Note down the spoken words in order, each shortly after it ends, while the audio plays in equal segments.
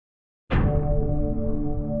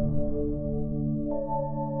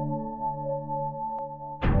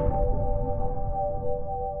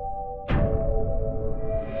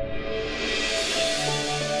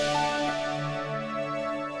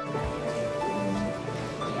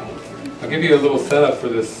I'll give you a little setup for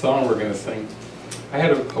this song we're going to sing. I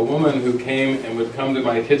had a woman who came and would come to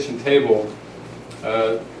my kitchen table.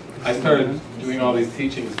 I started doing all these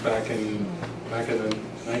teachings back in the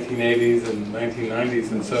 1980s and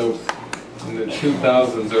 1990s, and so in the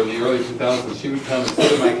 2000s or the early 2000s, she would come and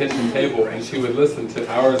sit at my kitchen table and she would listen to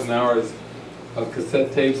hours and hours of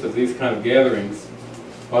cassette tapes of these kind of gatherings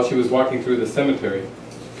while she was walking through the cemetery.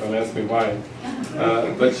 Don't ask me why.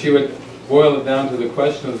 But she would boil it down to the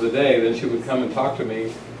question of the day, then she would come and talk to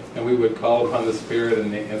me, and we would call upon the Spirit,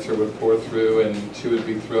 and the answer would pour through, and she would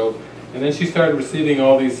be thrilled. And then she started receiving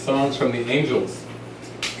all these songs from the angels.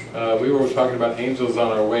 We were talking about angels on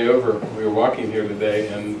our way over. We were walking here today,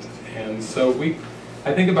 and so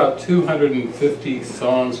I think about 250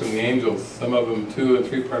 songs from the angels. Some of them 2- and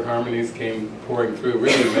 3-part harmonies came pouring through,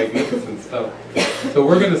 really magnificent stuff. So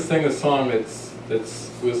we're going to sing a song that's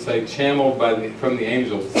we'll say channeled from the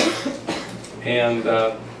angels. And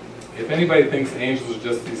if anybody thinks angels are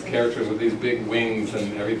just these characters with these big wings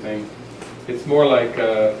and everything, it's more like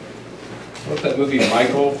what's that movie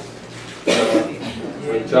Michael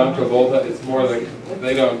with John Travolta? It's more like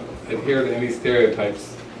they don't adhere to any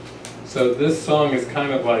stereotypes. So this song is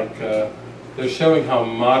kind of like they're showing how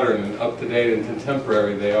modern and up-to-date and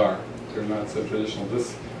contemporary they are. They're not so traditional.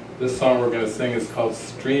 This song we're going to sing is called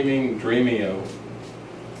Streaming Dreamio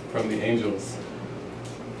from the Angels.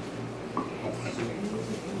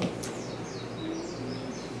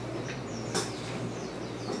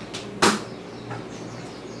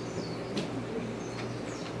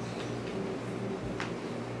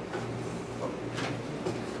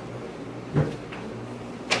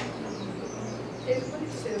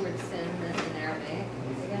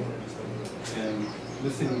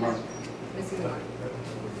 Missing the mark. Missing the mark.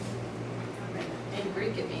 In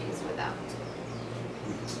Greek it means without.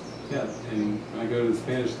 Yeah, and when I go to the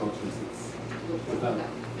Spanish cultures, it's without.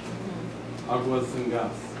 Aguas sin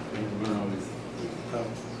gas. You learn all these. So,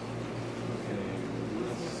 okay.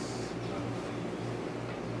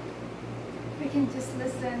 We can just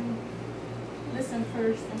listen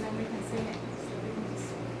first, and then we can sing it. So we can just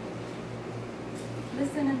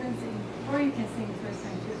listen and then sing. Or you can sing the first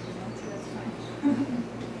time too if you want to, that's fine.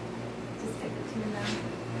 Just take the tune down.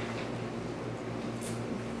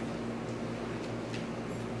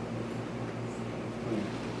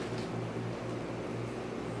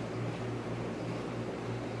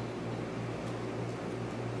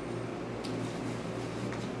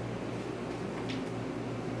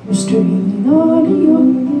 We're streaming audio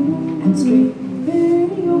and streaming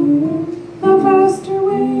video, the faster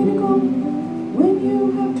way to go when you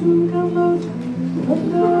have to download. But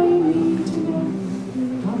now you need to know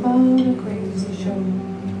about a crazy show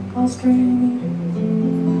called Streaming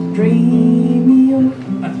Dreamio.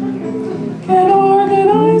 Can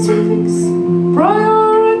organize your fix,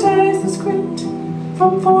 prioritize the script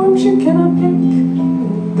from forms you cannot pick,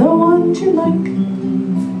 the ones you like.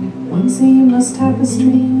 One seamless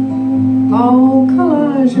tapestry, all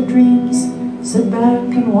collage of dreams. Sit back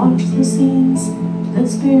and watch the scenes that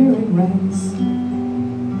spirit writes.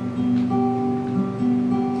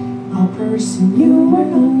 A person you are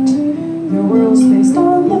not, your world's based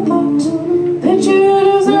on the thought that you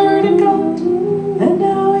deserted God, and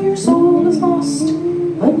now your soul is lost.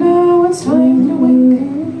 But now it's time to wake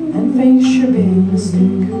and face your big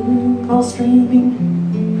mistake called streaming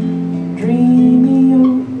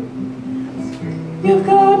dreamio. You've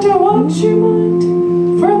got to watch your mind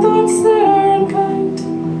for thoughts that are unkind,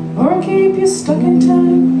 or keep you stuck in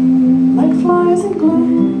time like flies in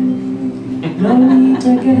glue. No need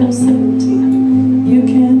to get upset, you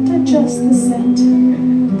can't adjust the set.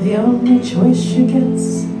 The only choice you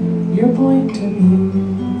get's your point of view.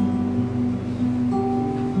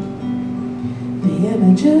 The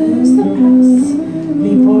images that pass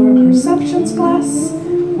before perception's glass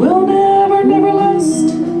will never, never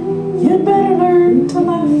last. You'd better learn to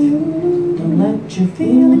laugh. Don't let your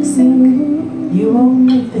feelings sink. You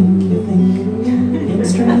only think you think in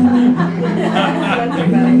streaming.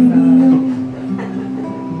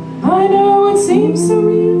 I know it seems so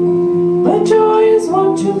real, but joy is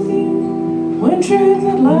what you feel when truth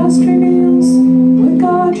at last reveals. With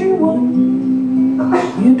God you're one.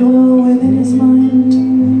 You dwell within His mind.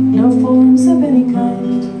 No forms of any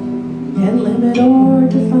kind can limit or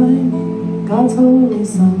define God's holy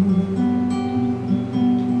Son.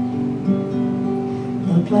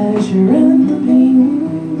 The pleasure and the pain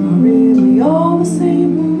are really all the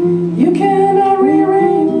same. You cannot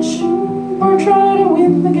rearrange or try to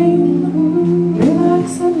win the game.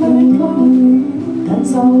 Relax and let it flow.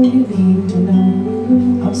 That's all you need to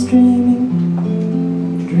know. I'm streaming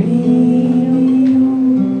dreamio.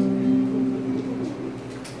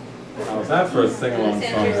 that for a sing-along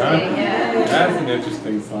That's song, huh? interesting, yeah. That's an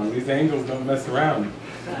interesting song. These angels don't mess around.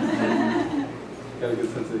 Got a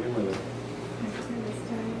good sense of humor there.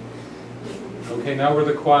 Okay, now we're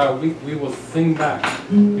the choir. We will sing back.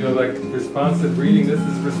 You know, like responsive reading. This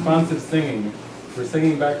is responsive singing. We're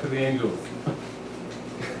singing back to the angels.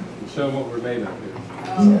 Show them what we're made of here.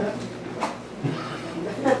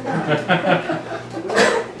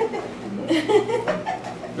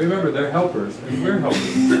 Remember, they're helpers, and we're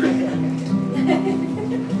helpers.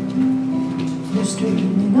 You're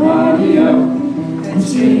streaming audio and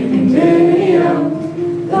streaming video,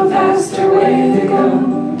 the faster way to go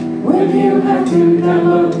when you have to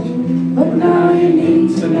download. But now you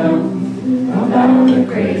need to know about a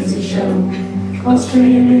crazy show called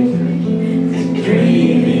streaming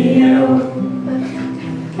video.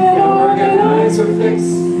 Can organize or fix,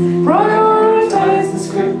 prioritize the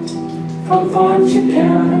script from fonts you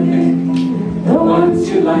cannot pick, the ones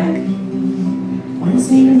you like. One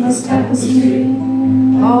seamless tapestry,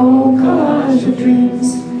 all collage of dreams.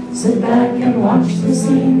 Sit back and watch the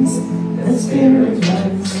scenes that spirit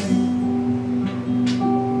writes.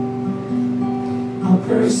 A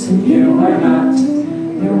person you are not,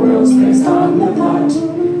 your world's based on the thought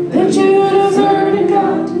that you deserve in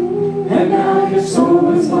God, and now your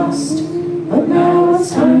soul is lost. But now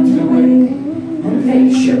it's time to wake and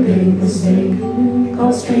face your big mistake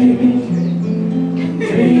called streaming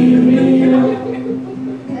video.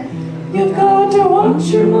 You've got to watch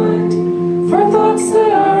your mind for thoughts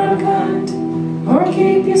that are unkind, or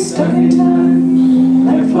keep you stuck in time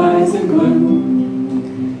like flies in glue.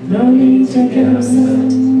 No need to get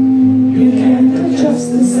upset, you can't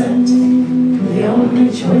adjust the set. The only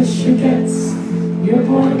choice you get's your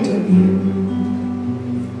point of view.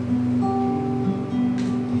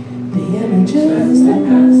 The images that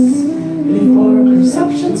pass before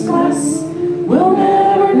perception's glass will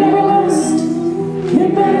never last.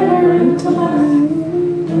 You'd better learn to laugh.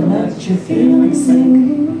 Don't let your feelings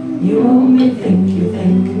sink. You only think you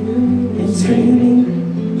think. It's streaming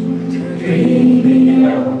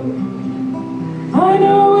video. I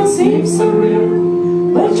know it seems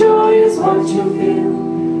surreal, but joy is what you feel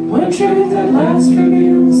when truth at last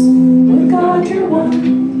reveals. With God you're one.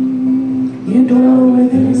 You dwell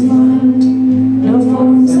within His mind. No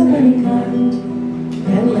forms of any kind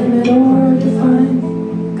can limit or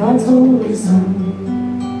define God's holy Son.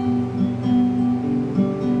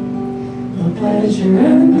 The pleasure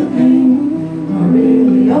and the pain are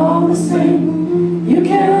really all the same. You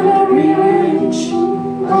cannot rearrange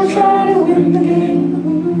or try to win the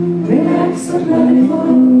game. Relax and let it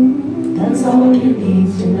flow. That's all you need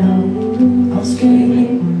to know of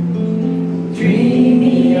streaming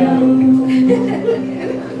Dreamio.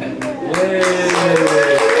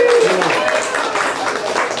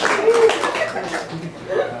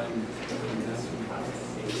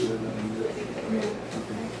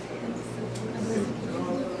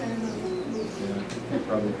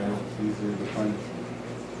 Probably kind of easier to find.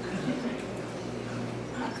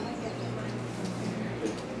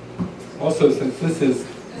 Also, since this is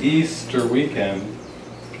Easter weekend,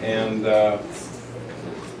 and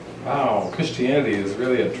wow, Christianity is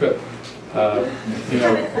really a trip. You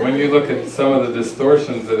know, when you look at some of the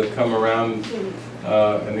distortions that have come around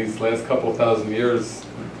in these last couple thousand years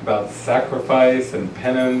about sacrifice and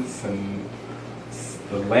penance, and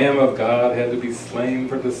the Lamb of God had to be slain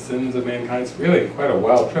for the sins of mankind. It's really quite a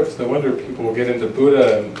wild trip. It's no wonder people will get into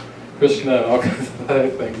Buddha and Krishna and all kinds of other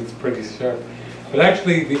things. It's pretty sharp. But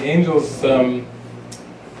actually, the angels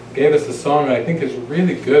gave us a song I think is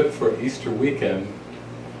really good for Easter weekend.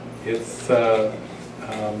 It's,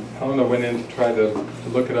 Helena went in to try to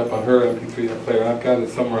look it up on her MP3 player. I've got it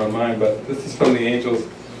somewhere on mine, but this is from the angels,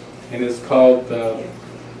 and it's called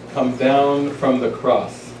Come Down from the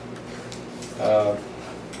Cross.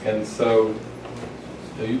 And so,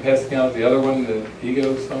 are you passing out the other one, the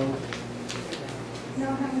Ego song? No,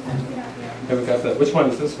 I haven't got it out yet. Haven't got that. Which one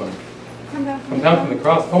is this one? Come down Come Down from the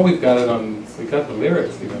Cross. Oh, we've got it on, we got the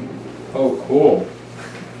lyrics even. Oh, cool.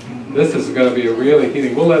 This is going to be a really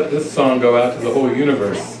healing. We'll let this song go out to the whole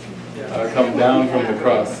universe. Come Down from the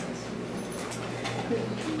Cross.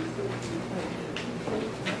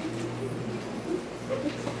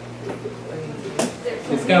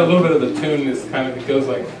 It's got a little bit of the tune. This kind of, it goes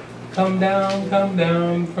like, come down from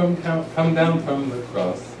the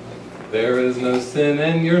cross. There is no sin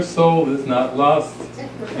and your soul is not lost.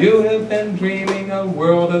 You have been dreaming a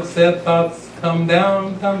world of sad thoughts. Come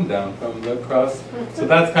down from the cross. So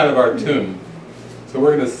that's kind of our tune. So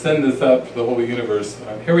we're going to send this up to the whole universe.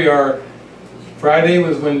 Here we are. Friday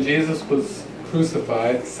was when Jesus was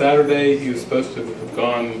crucified. Saturday he was supposed to have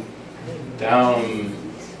gone down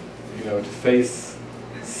you know, to face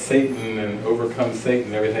Satan and overcome Satan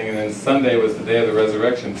and everything, and then Sunday was the day of the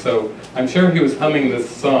resurrection. So I'm sure he was humming this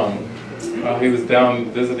song while he was down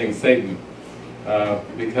visiting Satan,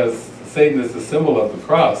 because Satan is the symbol of the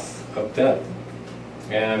cross of death,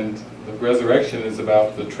 and the resurrection is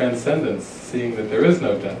about the transcendence, seeing that there is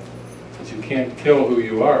no death, that you can't kill who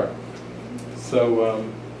you are. So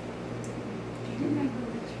Do you remember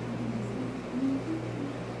which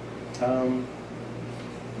one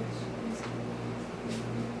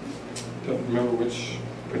don't remember which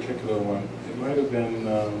particular one. It might have been I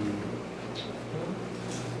don't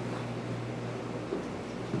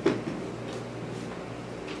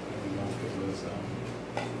know if it was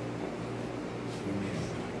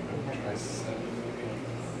try 7 maybe.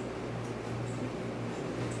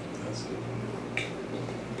 That's it.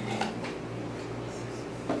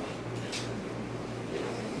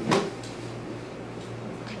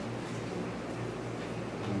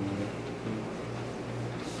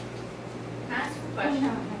 Can I ask a Oh, question? no.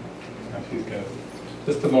 Now she's got it.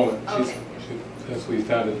 Just a moment. Okay. Since we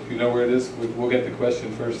found it, you know where it is? We'll get the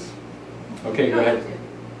question first. Okay, go ahead.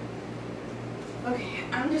 Okay,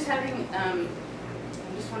 I'm just having, I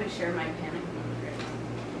just want to share my panic moment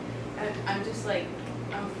right now. I'm just like,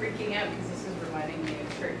 I'm freaking out because this is reminding me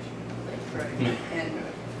of church, like growing up, and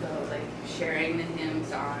the like sharing the hymn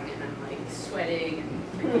song, and I'm like sweating and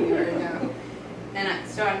freaking out right now. And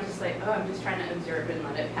so I'm just like, oh, I'm just trying to observe and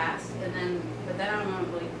let it pass. And then, but then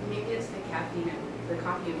I'm like, maybe it's the caffeine and the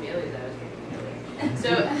coffee and Bailey's I was drinking earlier.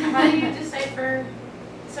 So how do you decipher?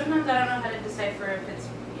 Sometimes I don't know how to decipher if it's,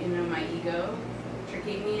 you know, my ego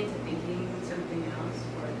tricking me into thinking something else,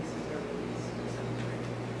 or this is a release of some sort.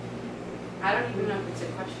 I don't even know if it's a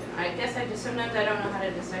question. I guess I just sometimes I don't know how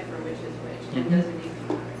to decipher which is which. It doesn't even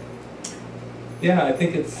matter. Yeah, I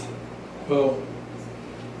think it's, well,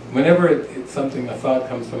 whenever it's something, a thought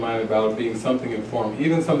comes to mind about it being something in form,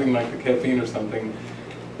 even something like the caffeine or something,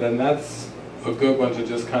 then that's a good one to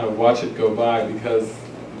just kind of watch it go by, because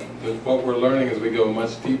what we're learning as we go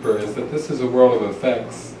much deeper is that this is a world of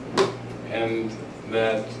effects, and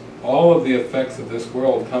that all of the effects of this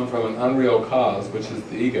world come from an unreal cause, which is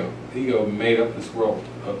the ego. The ego made up this world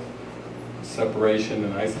of separation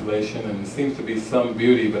and isolation, and it seems to be some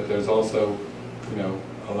beauty, but there's also, you know,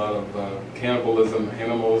 a lot of cannibalism,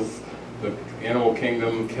 animals, the animal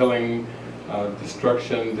kingdom, killing,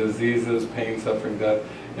 destruction, diseases, pain, suffering, death.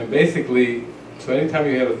 And basically, so anytime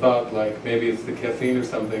you have a thought like maybe it's the caffeine or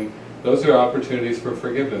something, those are opportunities for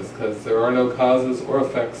forgiveness, because there are no causes or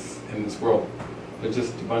effects in this world. They're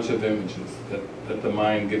just a bunch of images that the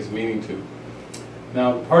mind gives meaning to.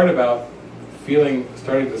 Now, the part about feeling,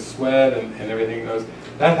 starting to sweat and everything goes,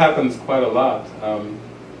 that happens quite a lot.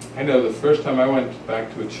 I know the first time I went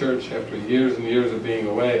back to a church after years and years of being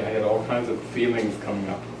away, I had all kinds of feelings coming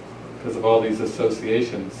up because of all these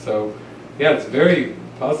associations. So, yeah, it's very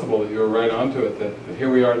possible that you're right onto it, that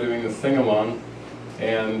here we are doing this sing-along,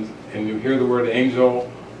 and you hear the word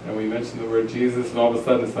angel, and we mention the word Jesus, and all of a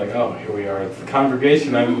sudden it's like, oh, here we are, it's the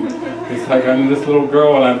congregation. It's like I'm this little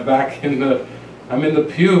girl, and I'm back in the, I'm in the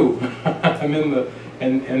pew, I'm in the,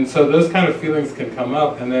 and so those kind of feelings can come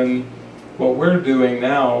up, and then what we're doing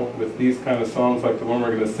now with these kind of songs like the one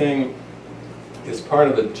we're going to sing is part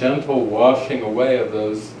of a gentle washing away of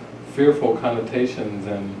those fearful connotations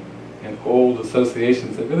and old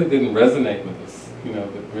associations that really didn't resonate with us, you know,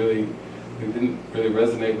 that really didn't really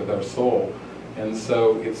resonate with our soul. And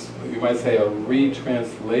so it's, you might say, a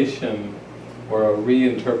retranslation or a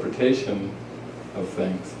reinterpretation of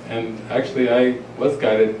things. And actually I was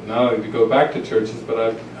guided not only to go back to churches,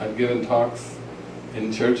 but I've given talks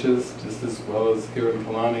in churches just as well as here in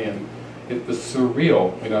Kalani, and it was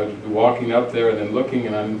surreal, you know, to be walking up there and then looking,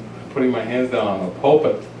 and I'm putting my hands down on a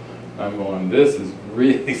pulpit, and I'm going, this is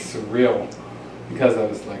really surreal, because I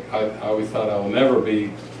was like, I always thought I will never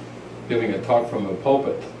be giving a talk from a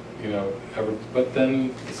pulpit, you know, ever. But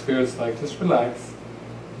then the Spirit's like, just relax,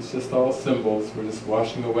 it's just all symbols, we're just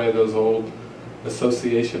washing away those old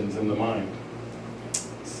associations in the mind.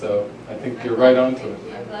 So I think you're right onto it.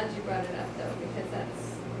 I'm glad you brought it up though, because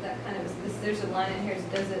that kind of, there's a line in here,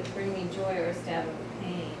 does it bring me joy or a stab of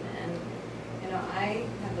pain? And, you know, I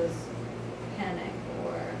have those panic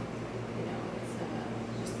or, you know, it's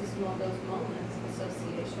just those moments of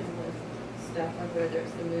association with stuff, or whether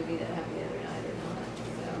it's the movie that happened the other night or not.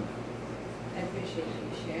 So I appreciate you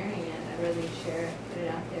sharing it. I'd rather you share it, put it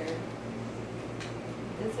out there.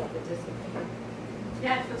 It's up the discipline.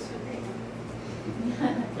 Yeah, I feel so great.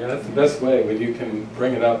 Yeah, that's the best way, when you can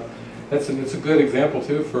bring it up. It's a good example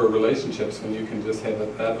too for relationships, when you can just have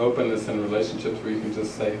that openness in relationships where you can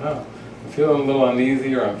just say, huh, I'm feeling a little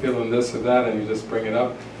uneasy, or I'm feeling this or that, and you just bring it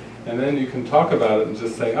up. And then you can talk about it and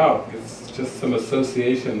just say, oh, it's just some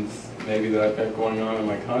associations maybe that I've got going on in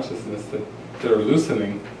my consciousness that are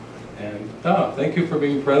loosening. And, oh, thank you for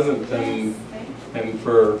being present and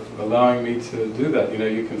for allowing me to do that. You know,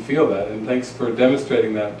 you can feel that. And thanks for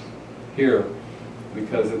demonstrating that here,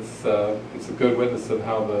 because it's a good witness of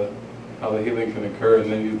how the healing can occur.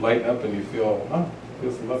 And then you lighten up and you feel, oh, it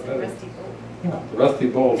feels a lot better. Rusty bolt. Yeah, the rusty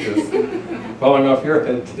bolt is falling off your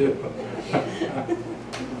head too.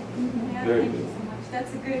 Yeah, Very thank good. you so much.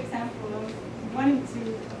 That's a good example of wanting to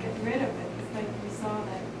get rid of it. It's like you saw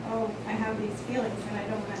that, oh, I have these feelings and I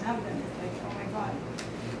don't want to have them. It's like, oh my God.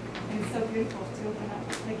 And it's so beautiful to open up,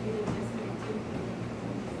 like you did yesterday too.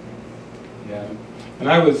 Yeah, and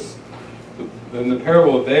I was, in the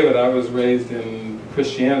parable of David, I was raised in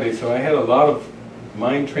Christianity, so I had a lot of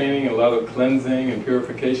mind training, a lot of cleansing and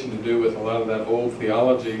purification to do with a lot of that old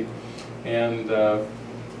theology, and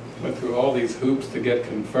went through all these hoops to get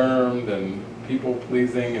confirmed, and people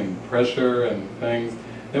pleasing and pressure and things.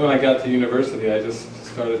 Then when I got to university, I just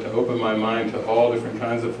started to open my mind to all different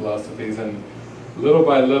kinds of philosophies, and little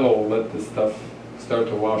by little let this stuff start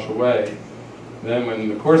to wash away. Then when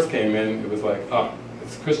the course came in, it was like, oh,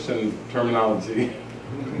 it's Christian terminology,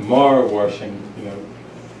 more washing, you know.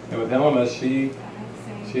 And with Helena, she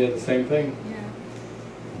had the same thing.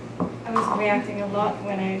 Yeah. I was reacting a lot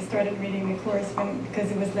when I started reading the course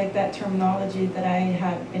because it was like that terminology that I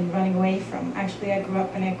had been running away from. Actually, I grew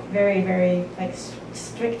up in a very, very like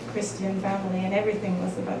strict Christian family, and everything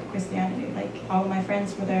was about Christianity. Like all of my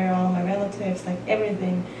friends were there, all of my relatives, like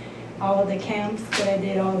everything. All of the camps that I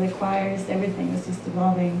did, all of the choirs, everything was just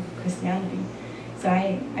involving Christianity. So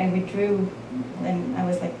I withdrew when I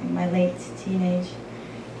was like in my late teenage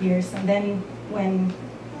years, and then when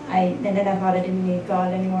I thought I didn't need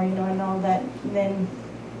God anymore, you know, and all that. And then,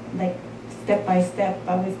 like step by step,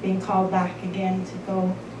 I was being called back again to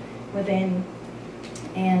go within.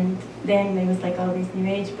 And then there was like all these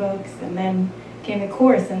New Age books, and then came the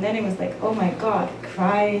course, and then it was like, oh my God,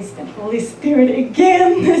 Christ and Holy Spirit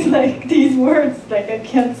again. It's like these words, like I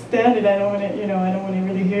can't stand it. I don't want to, you know, I don't want to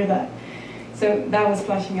really hear that. So that was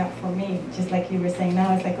flashing up for me, just like you were saying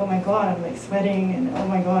now. It's like, oh my God, I'm like sweating, and oh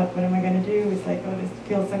my God, what am I going to do? It's like, oh, this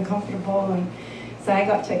feels uncomfortable. And so I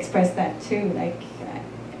got to express that too. Like,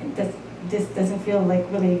 this doesn't feel like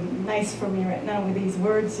really nice for me right now with these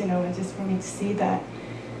words, you know, and just for me to see that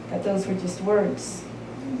those were just words.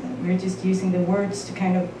 We're just using the words to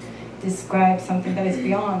kind of describe something that is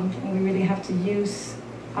beyond, and we really have to use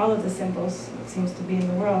all of the symbols, it seems to be in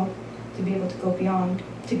the world, to be able to go beyond,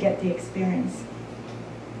 to get the experience.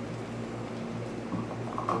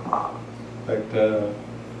 In fact, at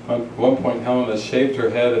one point Helena shaved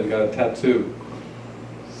her head and got a tattoo.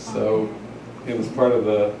 So it was part of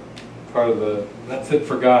the that's it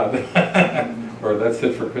for God, or that's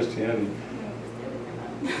it for Christianity.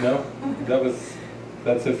 No,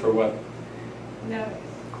 that's it for what? No.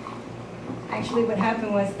 Actually, what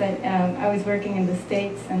happened was that I was working in the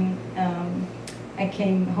States, and I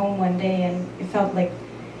came home one day, and it felt like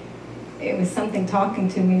it was something talking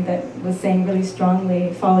to me that was saying really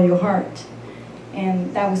strongly, follow your heart.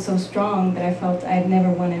 And that was so strong that I felt I'd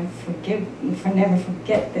never want to never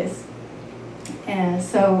forget this. And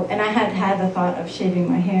I had the thought of shaving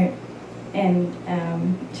my hair, and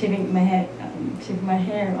shaving my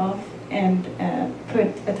hair off, and put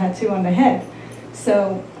a tattoo on the head.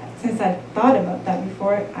 So since I'd thought about that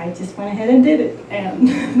before, I just went ahead and did it, and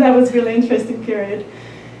that was a really interesting period.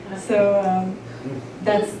 So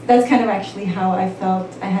that's kind of actually how I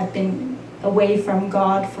felt. I had been away from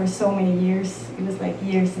God for so many years. It was like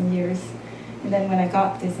years and years. And then when I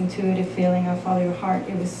got this intuitive feeling of follow your heart,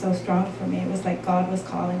 it was so strong for me. It was like God was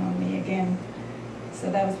calling on me again.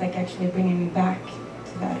 So that was like actually bringing me back